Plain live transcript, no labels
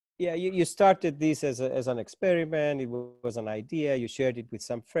Yeah, you started this as an experiment. It was an idea. You shared it with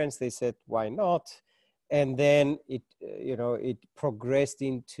some friends. They said, why not? And then it progressed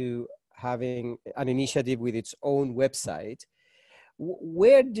into having an initiative with its own website.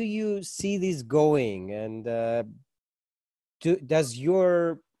 Where do you see this going? And does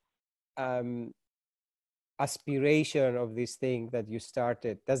your aspiration of this thing that you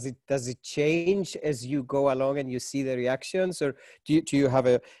started, does it change as you go along and you see the reactions, or do you have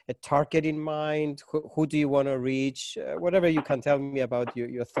a target in mind? Who do you want to reach? Whatever you can tell me about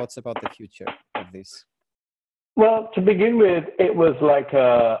your thoughts about the future of this. Well, to begin with, it was like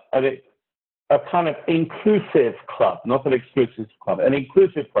a kind of inclusive club, not an exclusive club, an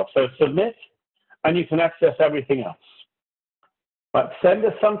inclusive club. So submit, and you can access everything else. But send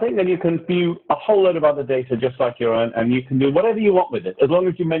us something, then you can view a whole load of other data just like your own, and you can do whatever you want with it, as long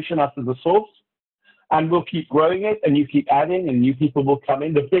as you mention us as a source. And we'll keep growing it, and you keep adding, and new people will come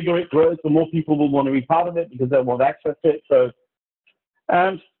in. The bigger it grows, the more people will want to be part of it because they'll want access to it. So,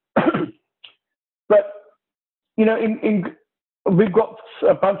 but we've got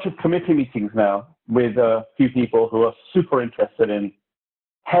a bunch of committee meetings now with a few people who are super interested in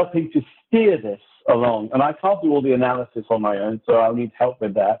helping to steer this along. And I can't do all the analysis on my own, so I'll need help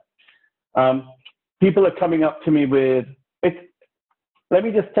with that. People are coming up to me with, let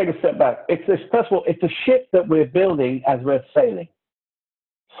me just take a step back. First of all, it's a ship that we're building as we're sailing.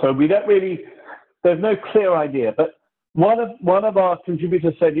 So we don't really, there's no clear idea. But one of our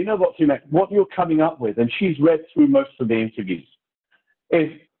contributors said, you know what, Siamack, what you're coming up with, and she's read through most of the interviews, is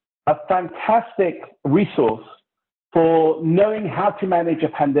a fantastic resource for knowing how to manage a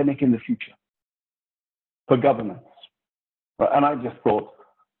pandemic in the future for governments. And I just thought,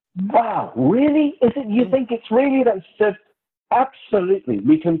 wow, really? Is it? You think it's really that? Said, absolutely.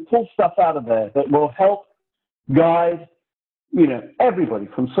 We can pull stuff out of there that will help guide, everybody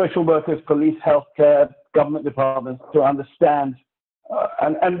from social workers, police, healthcare, government departments to understand.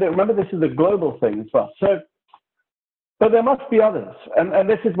 And remember, this is a global thing as well. So, but there must be others. And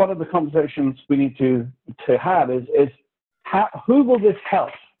this is one of the conversations we need to have is who will this help?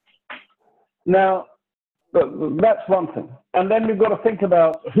 Now, that's one thing. And then we've got to think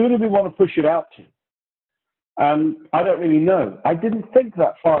about who do we want to push it out to? I don't really know. I didn't think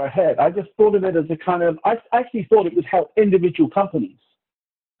that far ahead. I just thought of it as a kind of, I actually thought it would help individual companies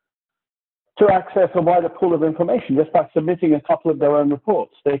to access a wider pool of information. Just by submitting a couple of their own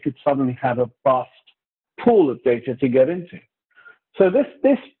reports, they could suddenly have a vast pool of data to get into. So this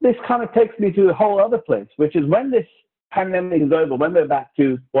kind of takes me to a whole other place, which is when this pandemic is over, when we're back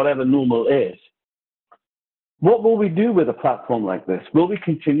to whatever normal is, what will we do with a platform like this? Will we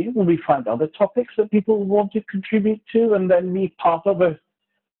continue? Will we find other topics that people want to contribute to and then be part of a,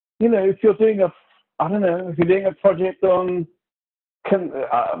 if you're doing if you're doing a project on,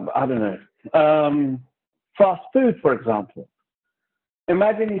 fast food, for example.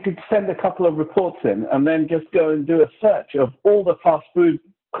 Imagine you could send a couple of reports in and then just go and do a search of all the fast food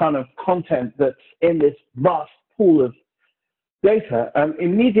kind of content that's in this vast pool of data and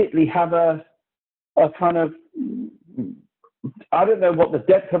immediately have a kind of, I don't know what the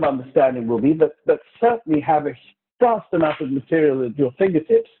depth of understanding will be, but certainly have a vast amount of material at your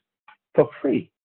fingertips for free.